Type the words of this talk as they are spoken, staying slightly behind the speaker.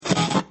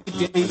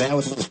You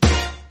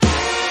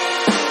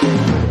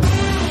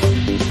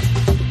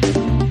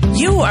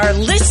are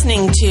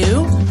listening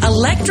to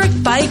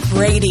Electric Bike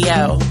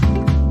Radio.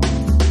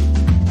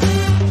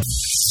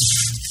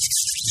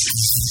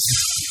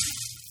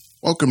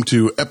 Welcome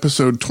to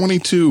episode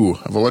 22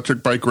 of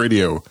Electric Bike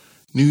Radio,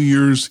 New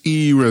Year's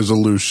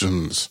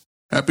resolutions.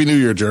 Happy New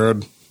Year,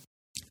 Jared.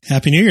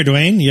 Happy New Year,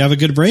 Dwayne. You have a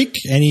good break?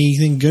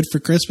 Anything good for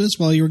Christmas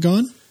while you were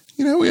gone?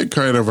 You know, we had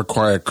kind of a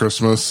quiet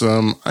Christmas.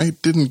 I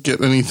didn't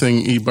get anything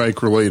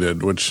e-bike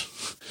related, which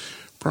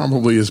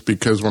probably is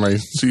because when I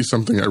see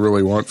something I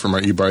really want for my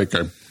e-bike,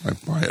 I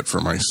buy it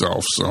for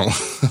myself. So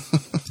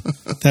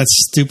That's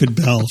stupid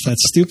bell.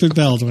 That's stupid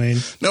bell,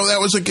 Dwayne. No, that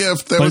was a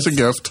gift. That was a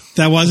gift.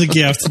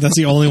 That's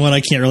the only one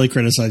I can't really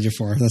criticize you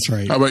for. That's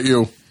right. How about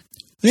you?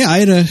 Yeah, I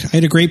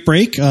had a great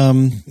break.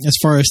 As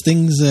far as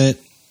things that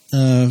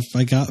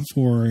I got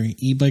for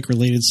e-bike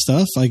related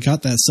stuff, I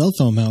got that cell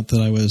phone mount that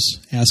I was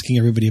asking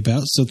everybody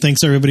about. So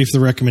thanks everybody for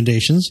the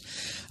recommendations.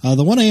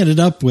 The one I ended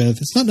up with,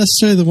 it's not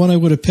necessarily the one I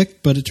would have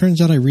picked, but it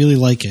turns out I really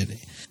like it.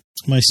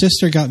 My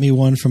sister got me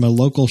one from a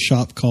local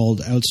shop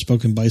called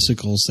Outspoken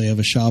Bicycles. They have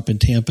a shop in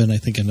Tampa and I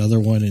think another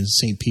one in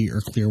St. Pete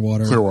or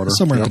Clearwater.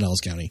 Somewhere in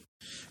Pinellas County.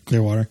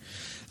 Clearwater.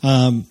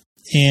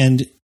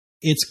 And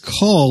it's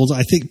called,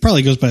 I think it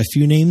probably goes by a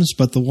few names,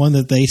 but the one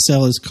that they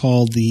sell is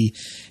called the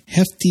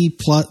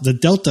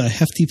Delta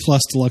Hefty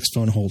Plus Deluxe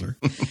Phone Holder.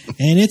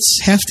 And it's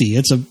hefty.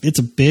 It's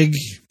a big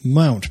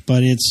mount,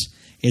 but it's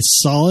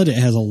solid. It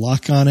has a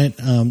lock on it.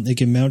 It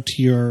can mount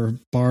to your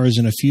bars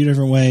in a few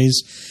different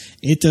ways.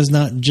 It does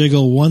not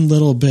jiggle one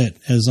little bit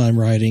as I'm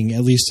riding,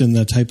 at least in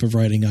the type of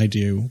riding I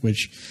do,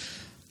 which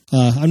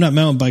I'm not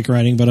mountain bike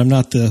riding, but I'm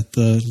not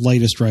the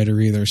lightest rider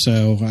either.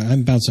 So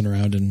I'm bouncing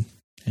around and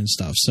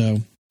stuff. So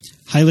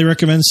highly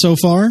recommend so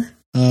far.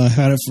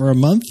 Had it for a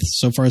month.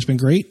 So far it's been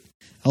great.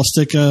 I'll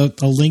stick a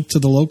link to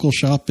the local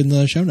shop in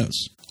the show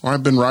notes. Well,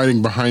 I've been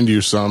riding behind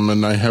you some,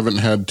 and I haven't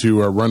had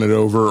to run it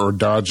over or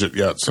dodge it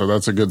yet, so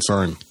that's a good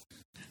sign.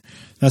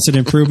 That's an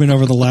improvement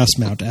over the last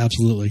mount,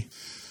 absolutely.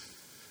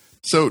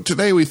 So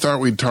today we thought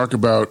we'd talk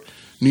about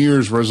New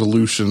Year's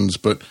resolutions,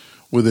 but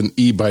with an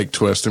e-bike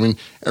twist. I mean,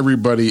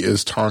 everybody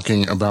is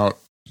talking about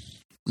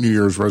New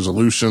Year's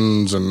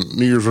resolutions, and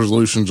New Year's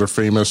resolutions are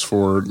famous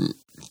for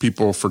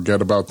people forget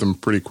about them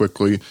pretty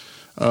quickly.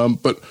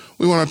 But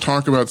we want to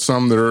talk about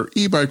some that are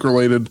e-bike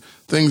related,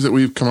 things that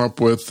we've come up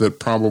with that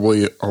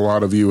probably a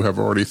lot of you have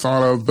already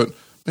thought of, but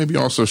maybe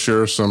also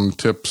share some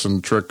tips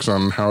and tricks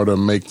on how to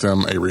make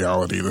them a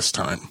reality this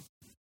time.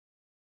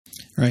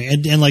 Right.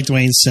 And like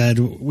Dwayne said,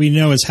 we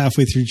know it's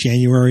halfway through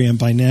January, and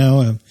by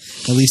now,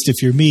 at least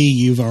if you're me,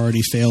 you've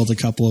already failed a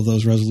couple of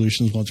those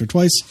resolutions once or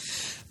twice.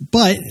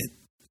 But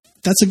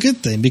that's a good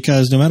thing,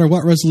 because no matter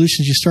what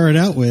resolutions you started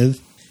out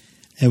with,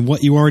 and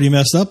what you already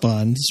messed up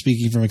on,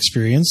 speaking from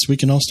experience, we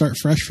can all start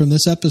fresh from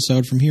this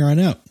episode from here on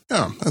out.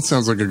 Yeah, that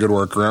sounds like a good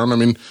workaround. I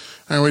mean,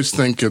 I always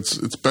think it's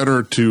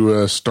better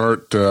to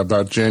start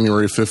about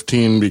January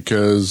 15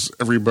 because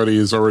everybody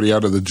is already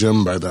out of the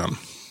gym by then.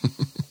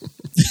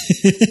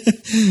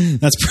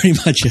 That's pretty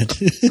much it.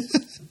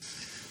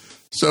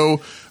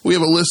 So we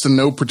have a list in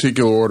no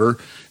particular order.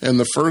 And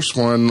the first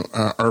one,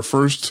 our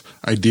first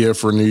idea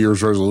for New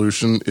Year's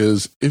resolution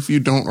is if you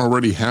don't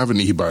already have an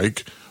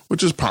e-bike,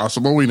 which is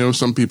possible. We know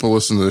some people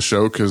listen to the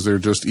show because they're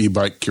just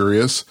e-bike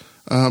curious.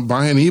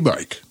 Buy an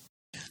e-bike.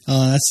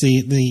 That's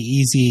the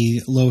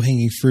easy,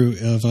 low-hanging fruit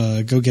of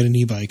go get an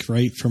e-bike,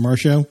 right? From our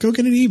show, go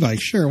get an e-bike.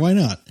 Sure, why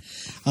not?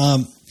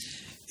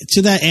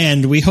 To that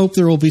end, we hope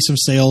there will be some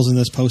sales in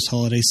this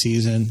post-holiday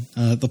season.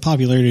 The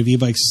popularity of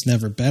e-bikes is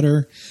never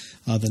better.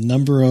 The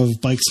number of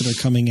bikes that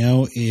are coming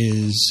out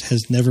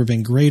has never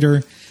been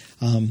greater.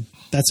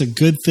 That's a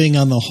good thing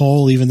on the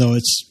whole, even though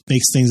it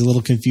makes things a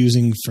little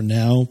confusing for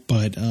now.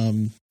 But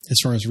as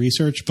far as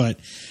research, but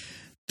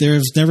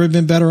there's never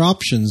been better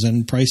options,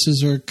 and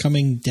prices are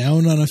coming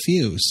down on a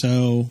few.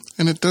 So,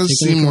 and it does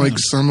seem like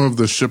some of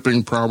the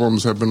shipping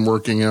problems have been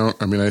working out.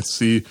 I mean, I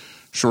see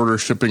shorter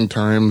shipping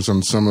times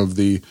on some of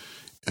the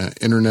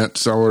internet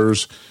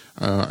sellers.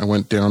 I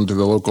went down to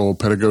the local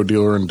Pedego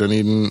dealer in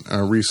Dunedin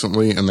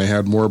recently, and they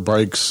had more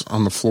bikes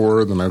on the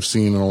floor than I've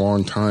seen in a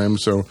long time.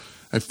 So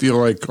I feel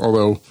like,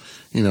 although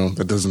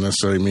that doesn't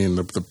necessarily mean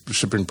that the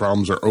shipping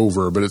problems are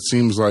over, but it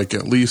seems like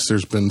at least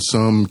there's been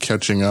some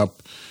catching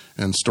up,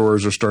 and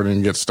stores are starting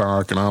to get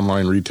stock, and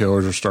online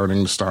retailers are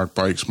starting to stock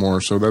bikes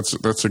more. So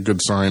that's a good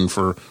sign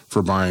for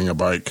buying a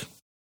bike.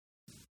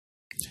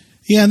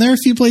 Yeah, and there are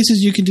a few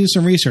places you can do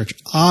some research.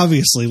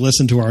 Obviously,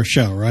 listen to our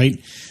show, right?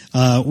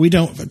 We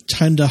don't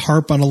tend to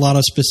harp on a lot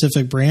of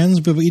specific brands,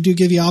 but we do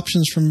give you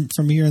options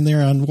from here and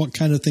there on what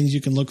kind of things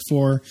you can look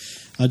for,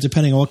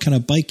 depending on what kind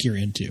of bike you're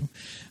into.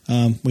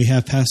 We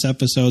have past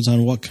episodes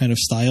on what kind of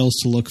styles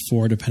to look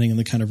for depending on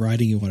the kind of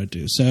riding you want to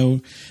do.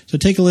 So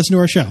take a listen to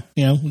our show,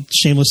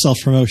 shameless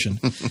self-promotion.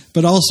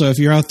 But also, if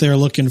you're out there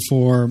looking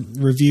for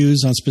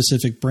reviews on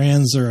specific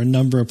brands, there are a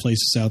number of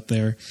places out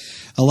there.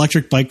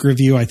 Electric Bike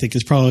Review, I think,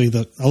 is probably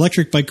the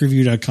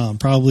electricbikereview.com,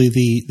 probably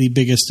the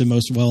biggest and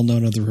most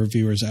well-known of the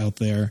reviewers out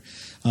there.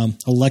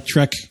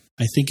 Electrek,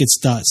 I think it's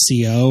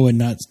 .co and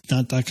not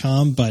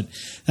 .com, but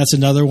that's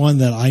another one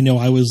that I know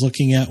I was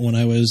looking at when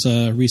I was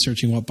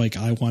researching what bike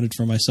I wanted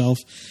for myself,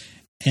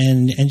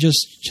 and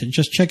just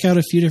check out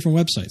a few different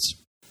websites.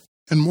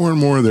 And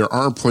more, there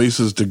are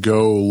places to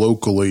go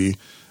locally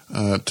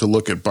to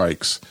look at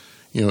bikes.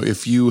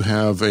 If you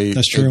have a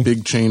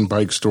big chain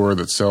bike store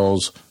that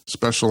sells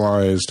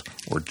Specialized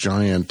or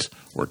Giant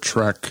or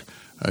Trek,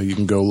 you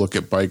can go look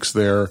at bikes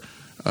there.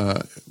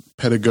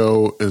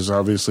 Pedego is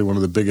obviously one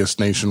of the biggest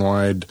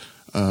nationwide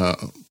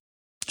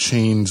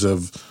chains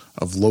of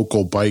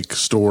local bike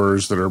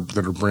stores that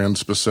are brand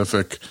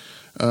specific.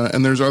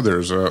 And there's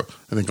others. I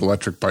think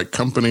Electric Bike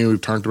Company,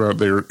 we've talked about,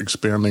 they're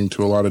expanding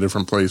to a lot of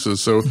different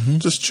places. So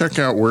just check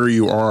out where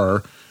you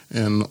are.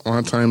 And a lot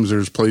of times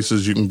there's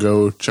places you can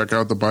go check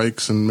out the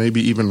bikes and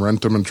maybe even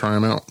rent them and try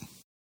them out.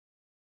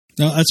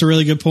 No, that's a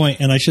really good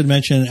point. And I should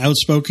mention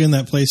Outspoken,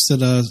 that place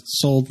that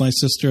sold my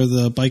sister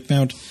the bike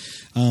mount.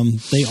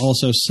 They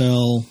also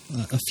sell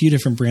a few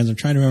different brands. I'm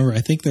trying to remember.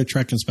 I think they're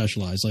Trek and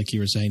Specialized, like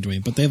you were saying,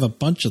 Dwayne, but they have a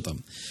bunch of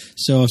them.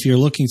 So if you're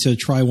looking to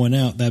try one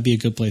out, that'd be a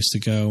good place to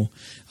go.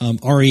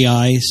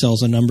 REI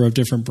sells a number of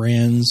different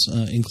brands,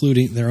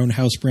 including their own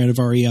house brand of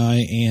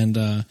REI,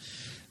 and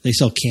they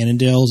sell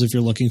Cannondales if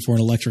you're looking for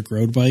an electric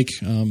road bike,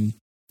 and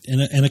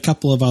a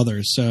couple of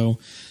others. So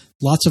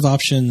lots of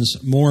options,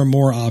 more and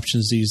more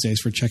options these days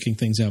for checking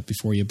things out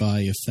before you buy,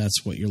 if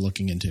that's what you're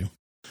looking into.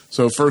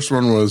 So first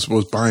one was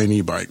buy an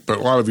e-bike, but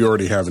a lot of you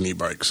already have an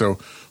e-bike. So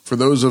for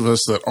those of us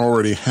that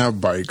already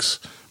have bikes,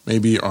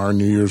 maybe our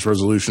New Year's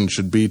resolution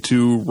should be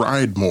to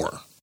ride more.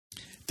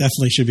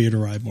 Definitely should be to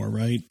ride more,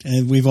 right?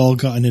 And we've all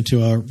gotten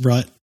into a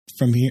rut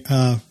from here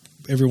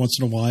every once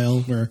in a while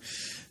where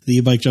the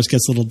e-bike just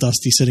gets a little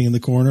dusty sitting in the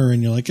corner,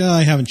 and you're like,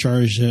 I haven't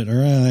charged it,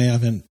 or I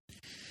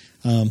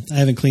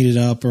haven't cleaned it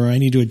up, or I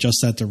need to adjust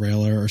that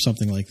derailleur or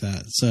something like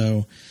that.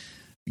 So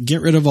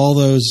get rid of all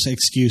those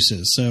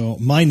excuses. So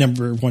my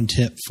number one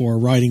tip for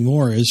riding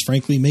more is,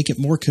 frankly, make it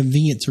more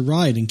convenient to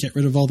ride and get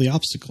rid of all the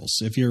obstacles.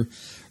 If you're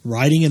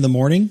riding in the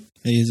morning,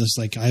 it's just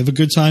like, I have a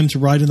good time to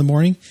ride in the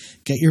morning,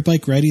 get your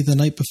bike ready the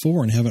night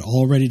before and have it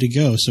all ready to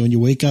go. So when you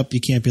wake up, you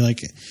can't be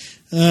like,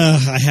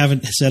 I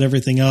haven't set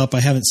everything up. I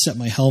haven't set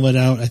my helmet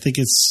out. I think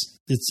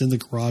it's in the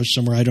garage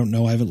somewhere. I don't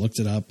know. I haven't looked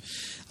it up.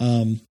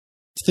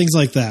 Things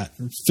like that.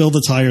 Fill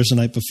the tires the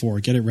night before.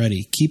 Get it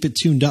ready. Keep it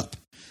tuned up.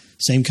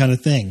 Same kind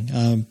of thing.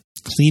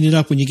 Clean it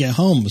up when you get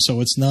home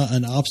so it's not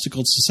an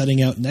obstacle to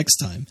setting out next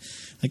time.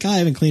 Like, I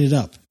haven't cleaned it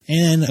up.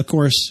 And, of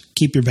course,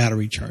 keep your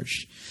battery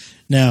charged.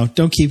 Now,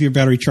 don't keep your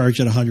battery charged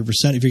at 100%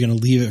 if you're going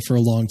to leave it for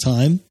a long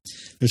time.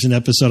 There's an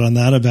episode on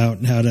that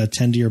about how to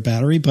tend to your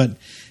battery, but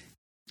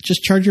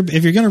just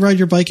if you're going to ride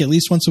your bike at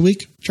least once a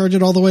week, charge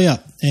it all the way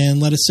up and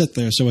let it sit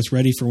there so it's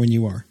ready for when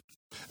you are.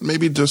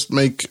 Maybe just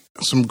make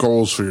some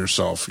goals for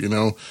yourself,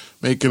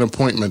 make an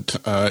appointment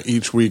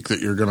each week that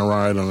you're going to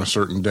ride on a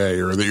certain day,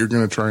 or that you're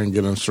going to try and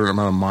get a certain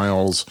amount of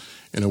miles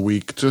in a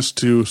week, just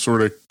to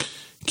sort of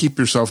keep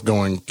yourself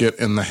going, get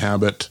in the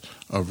habit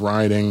of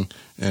riding,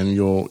 and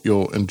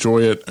you'll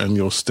enjoy it, and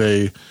you'll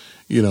stay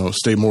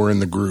more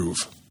in the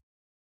groove.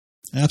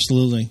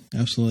 Absolutely.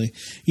 Absolutely.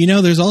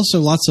 There's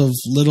also lots of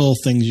little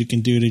things you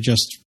can do to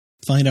just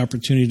find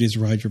opportunities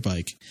to ride your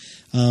bike.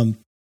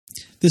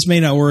 This may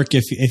not work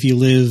if you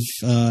live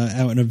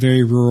out in a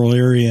very rural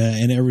area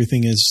and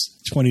everything is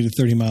 20 to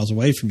 30 miles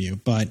away from you.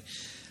 But,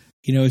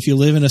 if you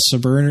live in a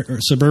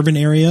suburban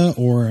area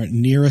or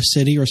near a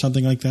city or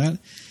something like that,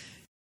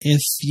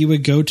 if you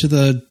would go to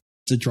the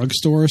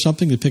drugstore or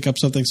something to pick up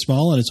something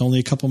small and it's only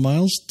a couple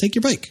miles, take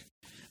your bike.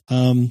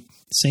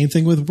 Same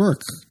thing with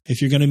work.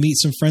 If you're going to meet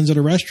some friends at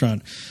a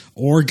restaurant,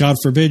 or God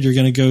forbid, you're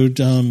going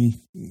to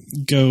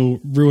go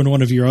ruin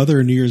one of your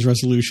other New Year's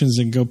resolutions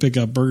and go pick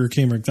up Burger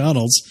King,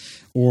 McDonald's,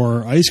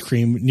 or ice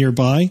cream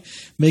nearby,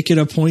 make it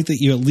a point that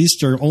you at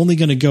least are only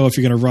going to go if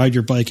you're going to ride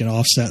your bike and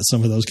offset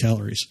some of those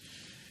calories.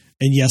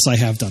 And yes, I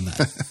have done that.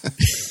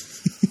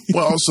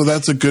 Well, so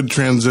that's a good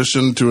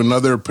transition to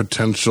another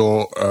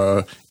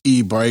potential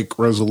e-bike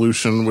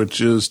resolution,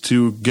 which is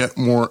to get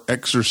more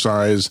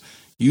exercise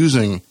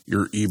using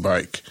your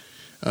e-bike.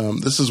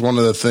 This is one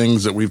of the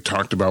things that we've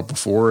talked about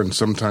before, and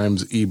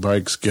sometimes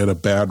e-bikes get a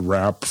bad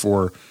rap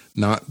for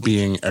not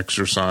being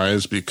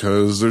exercise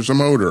because there's a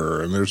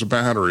motor and there's a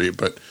battery.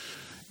 But,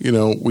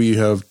 we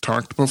have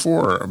talked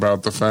before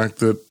about the fact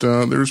that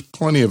there's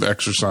plenty of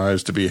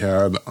exercise to be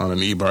had on an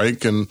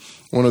e-bike, and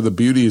one of the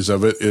beauties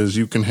of it is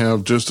you can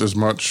have just as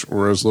much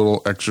or as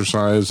little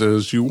exercise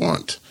as you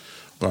want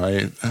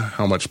by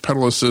how much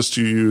pedal assist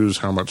you use,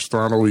 how much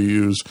throttle you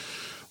use.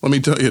 Let me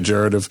tell you,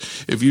 Jared,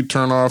 if you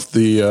turn off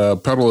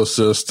the pedal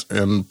assist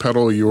and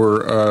pedal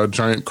your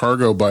giant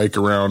cargo bike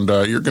around,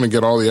 you're going to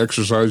get all the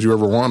exercise you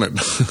ever wanted.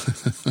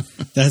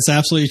 That's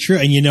absolutely true.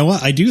 And you know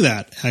what? I do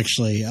that,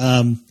 actually.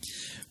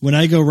 When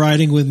I go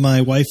riding with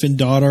my wife and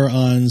daughter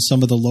on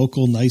some of the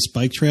local nice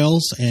bike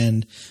trails,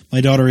 and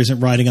my daughter isn't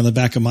riding on the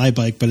back of my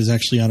bike, but is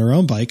actually on her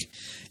own bike,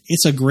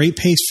 it's a great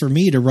pace for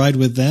me to ride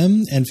with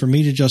them and for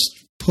me to just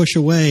push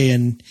away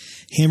and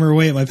hammer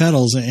away at my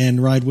pedals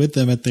and ride with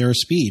them at their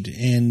speed.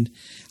 And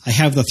I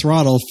have the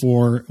throttle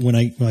for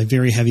when my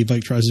very heavy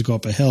bike tries to go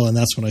up a hill, and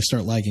that's when I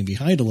start lagging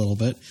behind a little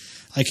bit.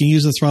 I can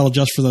use the throttle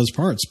just for those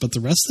parts, but the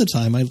rest of the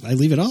time I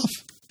leave it off,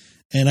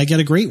 and I get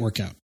a great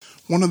workout.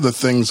 One of the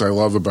things I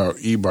love about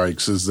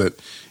e-bikes is that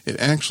it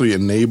actually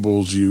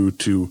enables you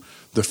to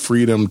the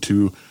freedom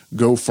to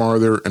go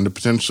farther and to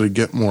potentially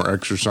get more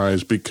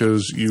exercise,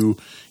 because you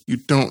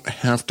don't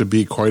have to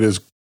be quite as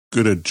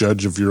good a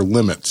judge of your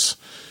limits.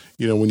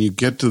 When you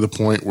get to the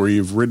point where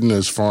you've ridden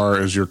as far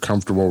as you're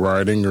comfortable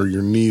riding, or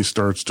your knee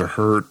starts to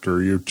hurt,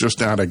 or you're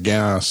just out of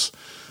gas,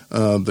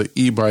 the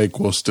e-bike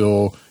will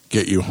still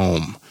get you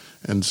home.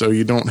 And so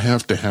you don't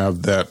have to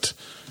have that,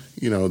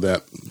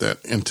 that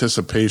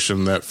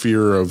anticipation, that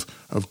fear of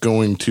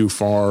going too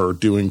far or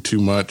doing too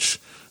much,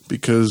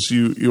 because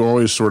you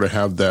always sort of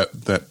have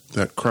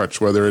that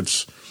crutch, whether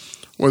it's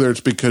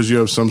because you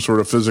have some sort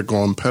of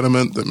physical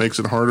impediment that makes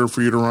it harder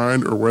for you to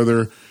ride, or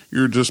whether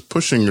you're just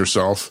pushing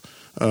yourself.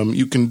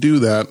 You can do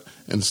that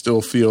and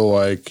still feel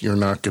like you're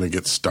not going to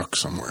get stuck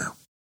somewhere.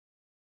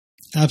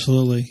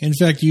 Absolutely. In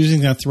fact,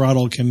 using that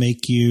throttle can make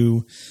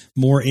you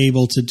more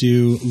able to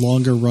do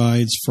longer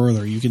rides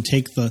further. You can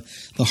take the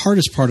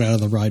hardest part out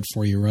of the ride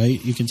for you,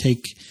 right? You can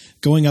take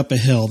going up a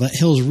hill. That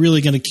hill is really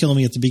going to kill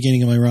me at the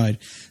beginning of my ride.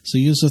 So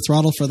use the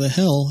throttle for the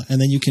hill,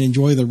 and then you can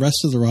enjoy the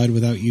rest of the ride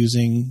without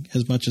using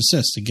as much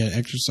assist to get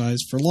exercise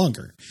for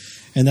longer.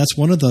 And that's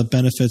one of the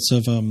benefits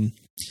of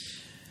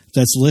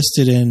that's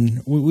listed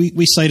in,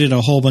 we cited a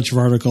whole bunch of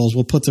articles.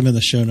 We'll put them in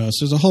the show notes.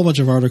 There's a whole bunch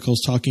of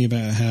articles talking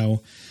about how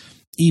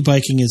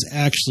e-biking is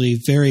actually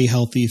very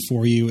healthy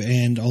for you,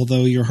 and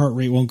although your heart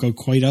rate won't go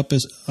quite up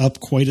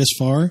quite as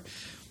far,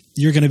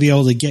 you're going to be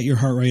able to get your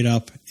heart rate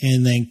up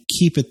and then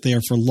keep it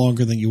there for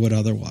longer than you would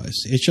otherwise.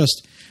 It's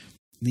just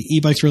the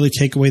e-bikes really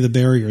take away the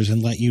barriers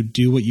and let you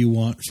do what you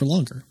want for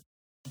longer.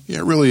 Yeah,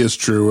 it really is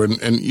true,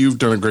 and you've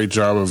done a great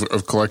job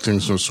of collecting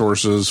some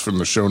sources from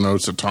the show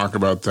notes that talk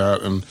about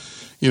that. And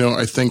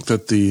I think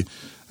that the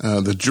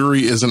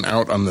jury isn't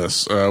out on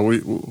this.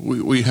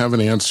 We have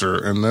an answer,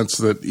 and that's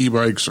that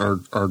e-bikes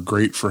are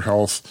great for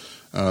health.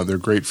 They're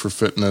great for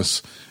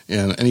fitness,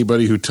 and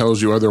anybody who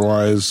tells you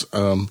otherwise,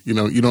 you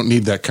don't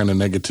need that kind of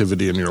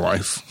negativity in your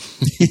life.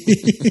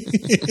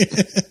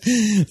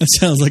 That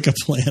sounds like a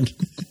plan.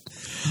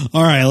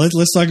 All right,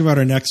 let's talk about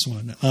our next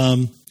one.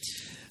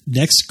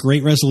 Next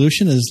great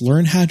resolution is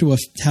learn how to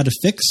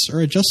fix or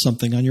adjust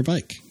something on your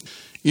bike.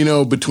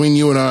 Between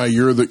you and I,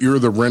 you're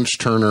the wrench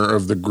turner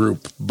of the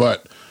group,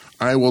 but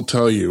I will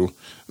tell you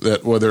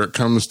that whether it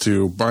comes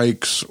to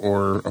bikes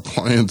or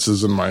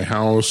appliances in my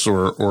house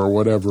or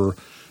whatever,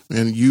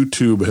 man,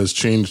 YouTube has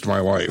changed my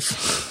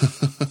life.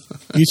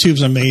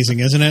 YouTube's amazing,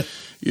 isn't it?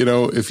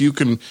 If you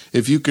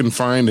can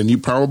find, and you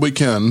probably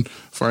can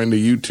find, a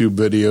YouTube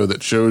video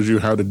that shows you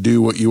how to do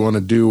what you want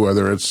to do,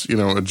 whether it's,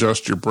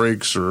 adjust your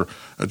brakes or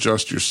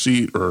adjust your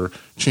seat or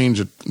change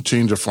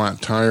a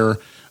flat tire.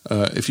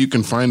 If you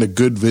can find a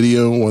good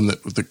video, one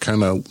that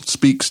kind of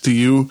speaks to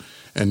you,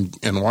 and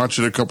watch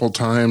it a couple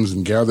times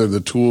and gather the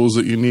tools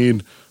that you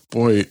need,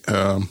 boy,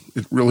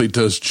 it really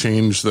does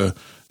change the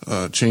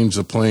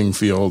playing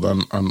field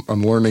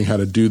on learning how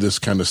to do this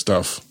kind of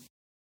stuff.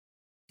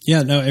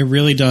 Yeah, no, it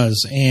really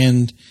does.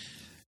 And,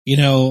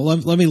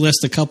 let me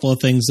list a couple of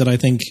things that I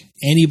think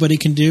anybody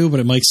can do, but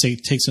it might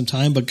take some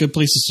time, but good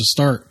places to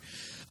start.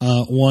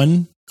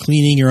 One,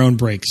 cleaning your own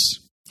brakes.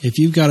 If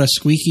you've got a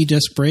squeaky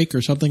disc brake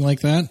or something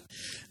like that,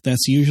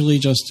 that's usually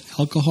just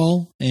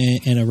alcohol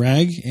and a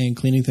rag and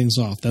cleaning things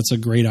off. That's a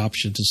great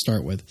option to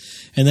start with.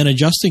 And then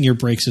adjusting your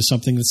brakes is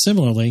something that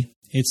similarly,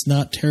 it's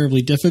not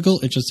terribly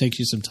difficult. It just takes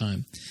you some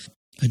time.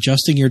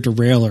 Adjusting your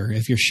derailleur.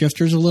 If your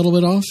shifter's a little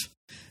bit off,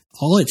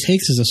 all it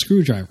takes is a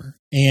screwdriver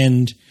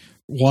and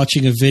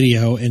watching a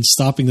video and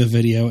stopping the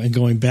video and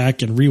going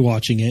back and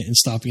rewatching it and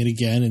stopping it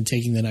again and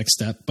taking the next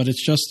step. But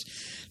it's just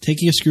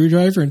taking a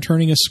screwdriver and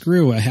turning a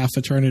screw a half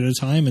a turn at a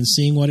time and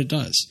seeing what it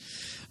does.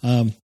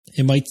 A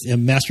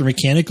master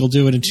mechanic will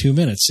do it in 2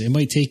 minutes. It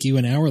might take you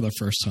an hour the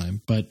first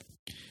time, but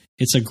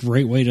it's a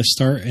great way to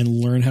start and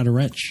learn how to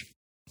wrench.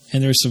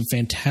 And there's some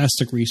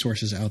fantastic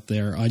resources out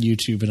there on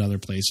YouTube and other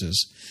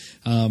places.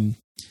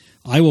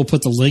 I will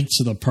put the link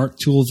to the Park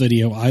Tool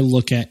video I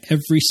look at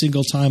every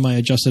single time I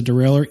adjust a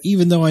derailleur.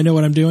 Even though I know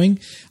what I'm doing,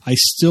 I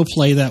still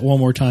play that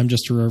one more time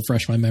just to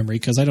refresh my memory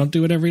because I don't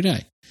do it every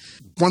day.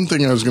 One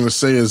thing I was going to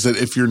say is that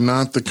if you're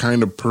not the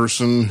kind of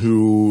person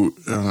who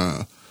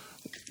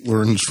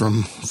learns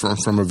from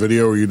a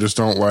video, or you just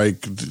don't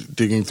like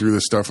digging through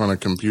the stuff on a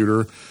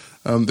computer,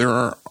 there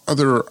are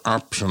other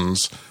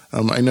options.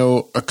 I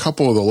know a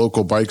couple of the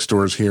local bike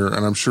stores here,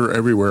 and I'm sure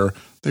everywhere,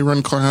 they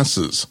run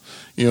classes.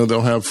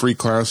 They'll have free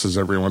classes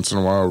every once in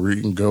a while where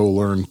you can go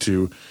learn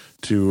to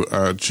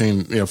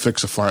change,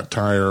 fix a flat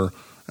tire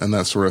and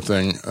that sort of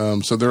thing.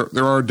 So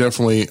there are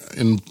definitely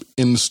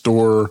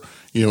in-store,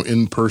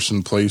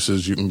 in-person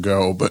places you can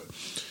go, but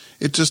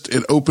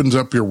it opens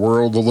up your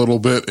world a little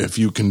bit if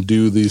you can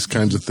do these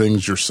kinds of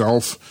things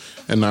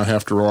yourself and not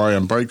have to rely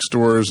on bike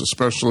stores,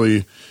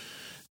 especially,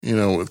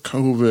 with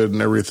COVID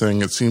and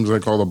everything. It seems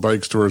like all the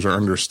bike stores are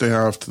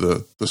understaffed.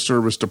 The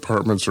service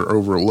departments are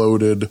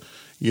overloaded.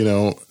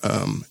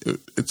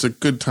 it's a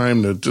good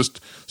time to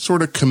just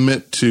sort of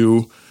commit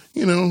to,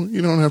 you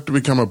don't have to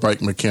become a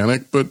bike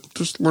mechanic, but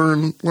just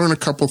learn a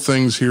couple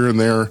things here and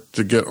there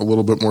to get a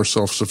little bit more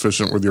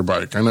self-sufficient with your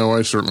bike. I know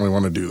I certainly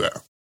want to do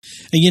that.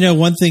 And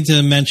one thing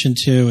to mention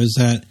too is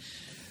that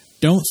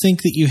don't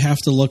think that you have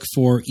to look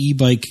for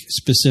e-bike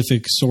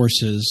specific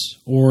sources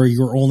or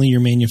you're only your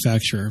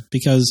manufacturer,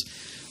 because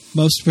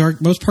most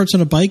parts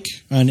on a bike,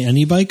 on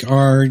any bike,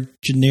 are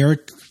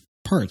generic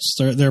parts.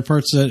 They're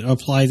parts that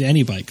apply to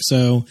any bike.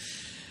 So,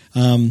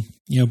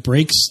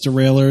 brakes,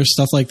 derailleurs,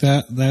 stuff like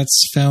that,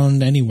 that's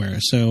found anywhere.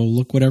 So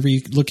look at whatever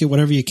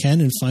you can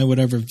and find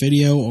whatever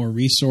video or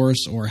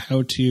resource or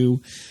how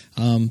to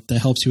that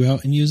helps you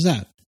out and use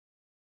that.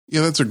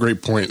 Yeah, that's a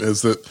great point,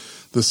 is that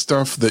the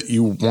stuff that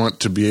you want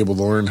to be able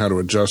to learn how to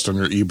adjust on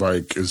your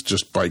e-bike is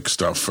just bike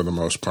stuff for the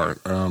most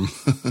part.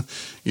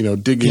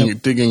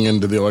 Digging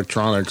into the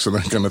electronics and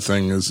that kind of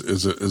thing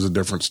is a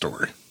different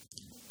story.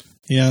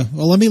 Yeah.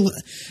 Well, I'm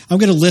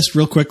going to list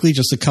real quickly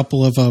just a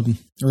couple of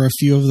or a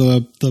few of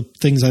the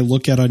things I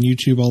look at on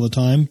YouTube all the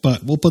time,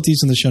 but we'll put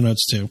these in the show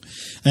notes too.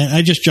 And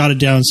I just jotted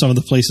down some of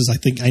the places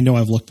I know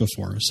I've looked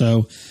before.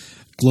 So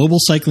Global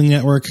Cycling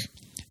Network,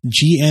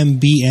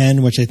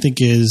 GMBN, which I think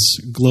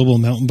is Global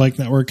Mountain Bike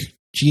Network,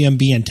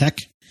 GMBN Tech.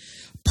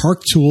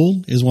 Park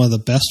Tool is one of the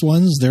best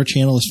ones. Their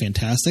channel is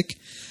fantastic.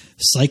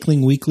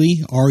 Cycling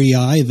Weekly,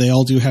 REI, they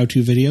all do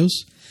how-to videos.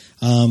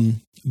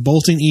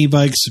 Bolton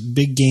e-bikes,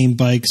 Big Game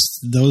Bikes,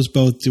 those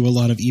both do a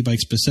lot of e-bike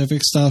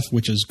specific stuff,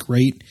 which is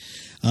great.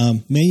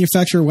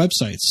 Manufacturer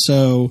websites.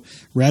 So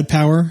Rad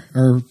Power,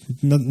 or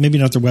maybe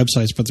not their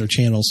websites, but their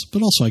channels,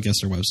 but also I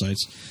guess their websites.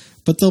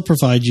 But they'll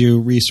provide you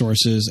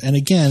resources. And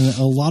again,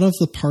 a lot of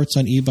the parts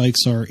on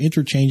e-bikes are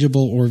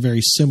interchangeable or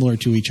very similar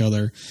to each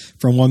other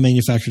from one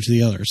manufacturer to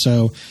the other.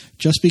 So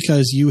just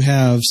because you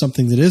have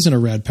something that isn't a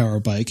Rad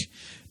Power bike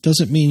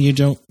doesn't mean you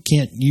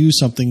can't use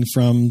something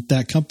from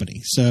that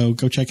company. So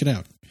go check it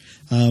out.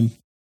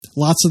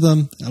 Lots of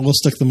them. We'll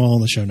stick them all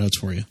in the show notes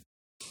for you.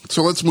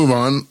 So let's move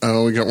on.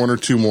 We got one or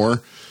two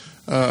more.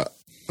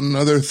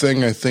 Another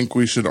thing I think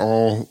we should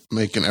all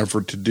make an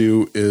effort to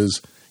do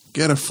is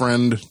get a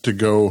friend to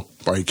go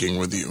biking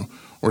with you,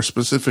 or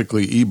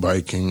specifically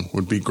e-biking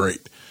would be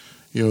great.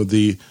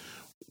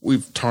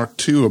 We've talked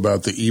too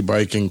about the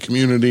e-biking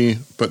community,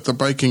 but the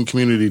biking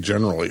community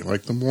generally,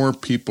 like the more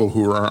people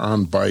who are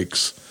on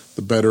bikes,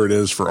 the better it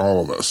is for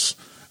all of us.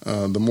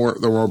 The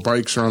more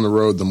bikes are on the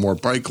road, the more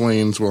bike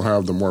lanes we'll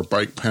have, the more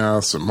bike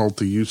paths and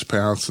multi-use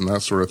paths and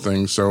that sort of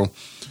thing. So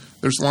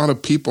there's a lot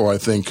of people, I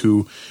think,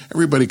 who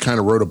everybody kind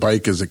of rode a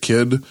bike as a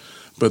kid,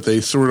 but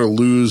they sort of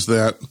lose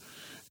that.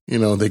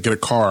 They get a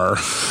car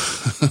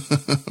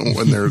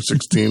when they're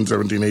 16,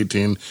 17,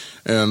 18,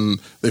 and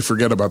they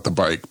forget about the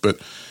bike. But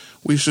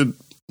we should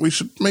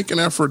make an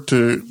effort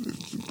to,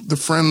 the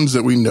friends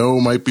that we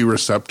know might be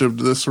receptive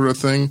to this sort of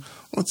thing,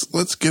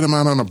 let's get them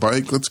out on a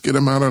bike. Let's get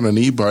them out on an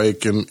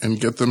e-bike and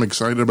get them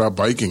excited about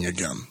biking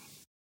again.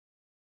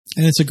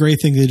 And it's a great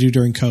thing to do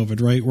during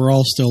COVID, right? We're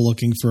all still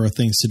looking for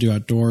things to do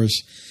outdoors,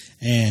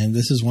 and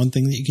this is one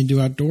thing that you can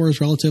do outdoors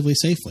relatively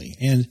safely.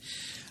 And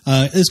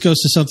this goes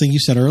to something you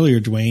said earlier,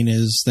 Dwayne,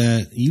 is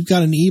that you've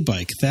got an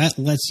e-bike. That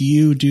lets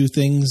you do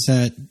things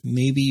that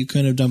maybe you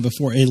couldn't have done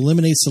before. It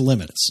eliminates the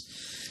limits.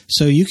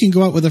 So you can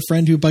go out with a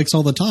friend who bikes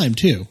all the time,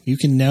 too. You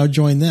can now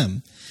join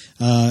them.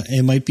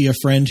 It might be a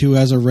friend who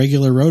has a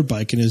regular road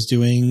bike and is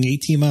doing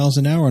 18 miles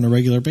an hour on a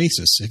regular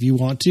basis. If you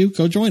want to,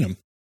 go join them.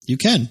 You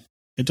can.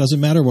 It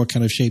doesn't matter what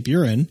kind of shape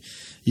you're in.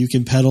 You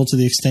can pedal to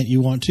the extent you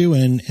want to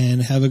and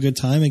have a good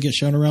time and get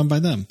shown around by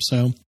them.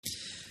 So,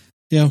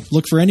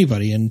 look for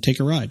anybody and take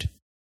a ride.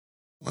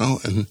 Well,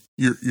 and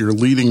you're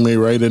leading me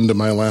right into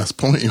my last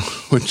point,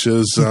 which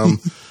is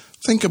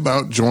think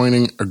about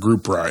joining a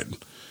group ride.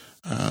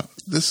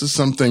 This is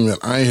something that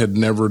I had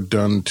never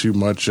done too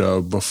much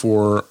of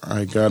before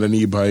I got an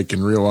e-bike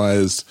and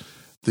realized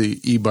the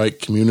e-bike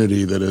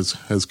community that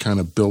has kind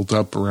of built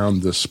up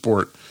around this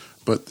sport.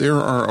 But there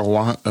are a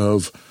lot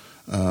of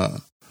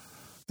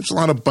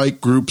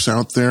bike groups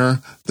out there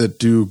that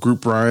do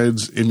group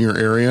rides in your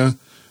area,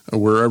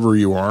 wherever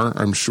you are,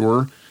 I'm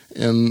sure.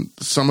 And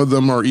some of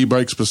them are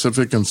e-bike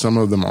specific and some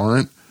of them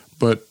aren't.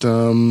 But,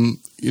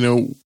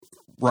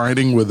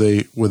 riding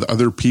with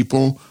other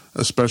people,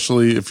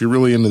 especially if you're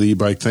really into the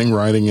e-bike thing,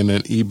 riding in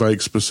an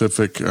e-bike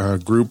specific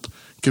group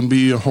can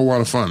be a whole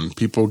lot of fun.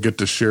 People get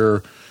to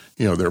share,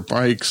 their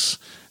bikes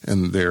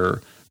and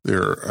their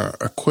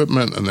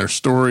equipment and their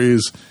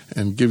stories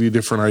and give you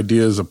different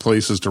ideas of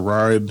places to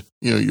ride.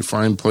 You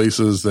find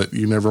places that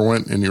you never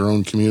went in your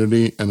own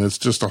community, and it's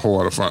just a whole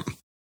lot of fun.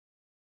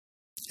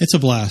 It's a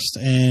blast,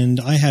 and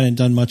I hadn't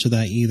done much of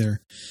that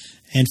either.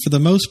 And for the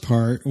most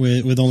part,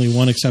 with only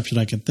one exception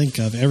I can think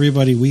of,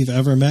 everybody we've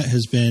ever met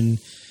has been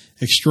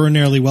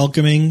extraordinarily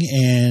welcoming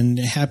and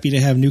happy to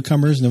have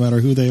newcomers, no matter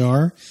who they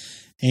are.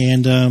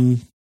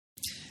 And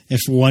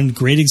if one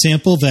great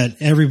example that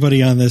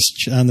everybody on this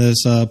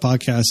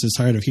podcast is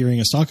tired of hearing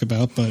us talk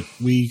about, but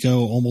we go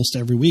almost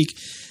every week,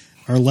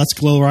 Let's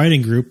Glow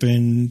riding group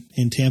in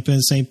Tampa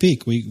and St.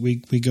 Pete.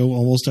 We go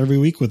almost every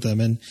week with them,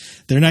 and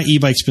they're not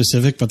e-bike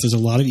specific, but there's a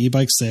lot of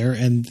e-bikes there,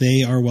 and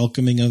they are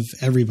welcoming of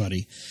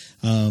everybody.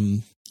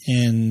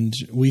 And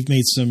we've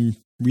made some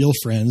real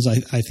friends.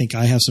 I think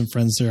I have some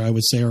friends there I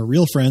would say are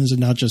real friends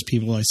and not just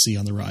people I see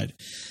on the ride,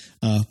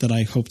 that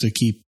I hope to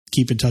keep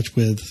in touch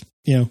with,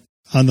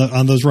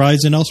 on those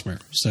rides and elsewhere.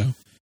 So.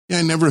 Yeah,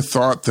 I never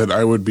thought that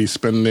I would be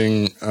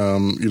spending,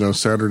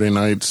 Saturday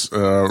nights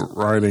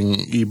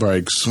riding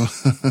e-bikes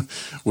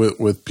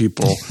with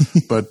people,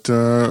 but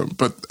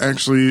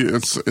actually,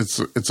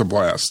 it's a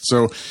blast.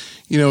 So,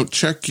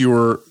 check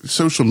your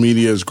social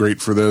media is great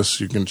for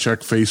this. You can check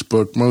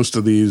Facebook. Most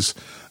of these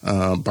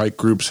bike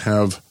groups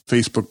have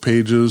Facebook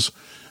pages.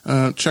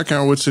 Check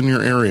out what's in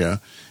your area.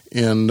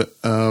 And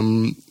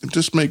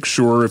just make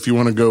sure, if you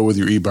want to go with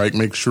your e-bike,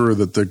 make sure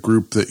that the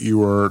group that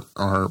you are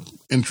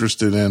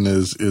interested in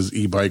is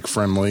e-bike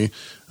friendly.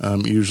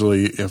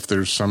 Usually, if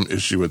there's some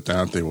issue with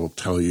that, they will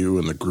tell you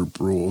in the group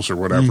rules or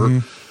whatever.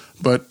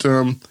 Mm-hmm. But,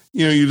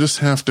 you just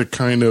have to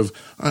kind of,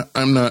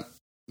 I'm not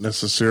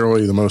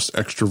necessarily the most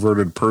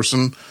extroverted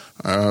person.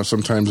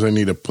 Sometimes I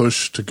need a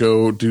push to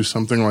go do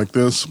something like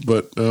this.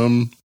 But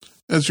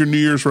as your New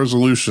Year's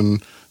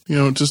resolution,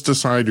 just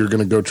decide you're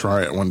going to go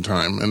try it one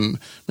time. And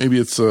maybe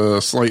it's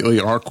slightly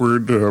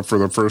awkward for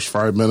the first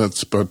 5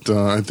 minutes, but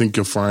I think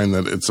you'll find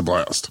that it's a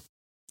blast.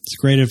 It's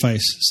great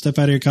advice. Step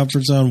out of your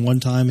comfort zone one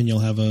time and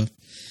you'll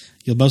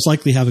most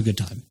likely have a good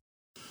time.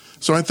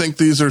 So I think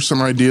these are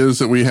some ideas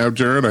that we have,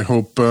 Jared. I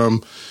hope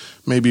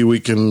maybe we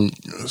can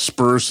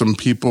spur some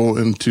people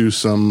into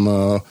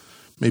some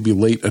maybe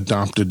late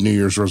adopted New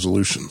Year's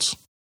resolutions.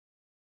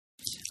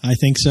 I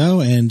think so.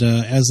 And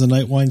as the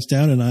night winds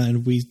down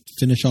and we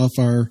finish off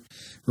our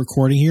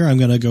recording here, I'm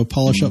going to go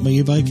polish up my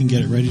e-bike and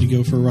get it ready to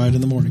go for a ride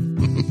in the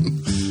morning.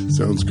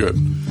 Sounds good.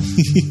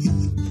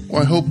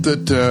 Well, I hope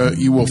that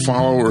you will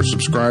follow or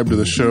subscribe to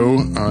the show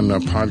on a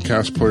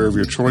podcast player of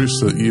your choice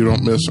so that you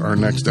don't miss our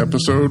next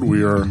episode.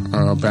 We are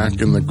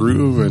back in the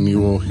groove, and you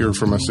will hear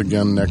from us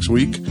again next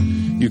week.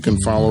 You can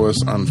follow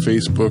us on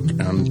Facebook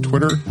and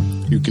Twitter.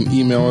 You can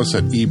email us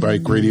at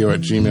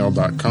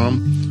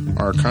ebikeradio@gmail.com.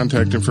 Our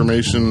contact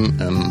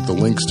information and the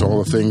links to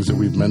all the things that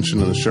we've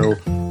mentioned in the show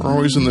are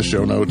always in the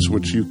show notes,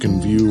 which you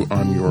can view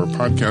on your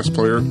podcast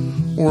player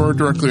or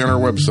directly on our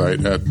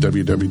website at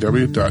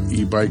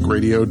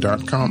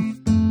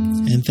www.ebikeradio.com.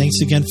 And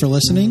thanks again for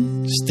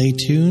listening. Stay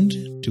tuned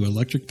to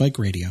Electric Bike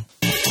Radio.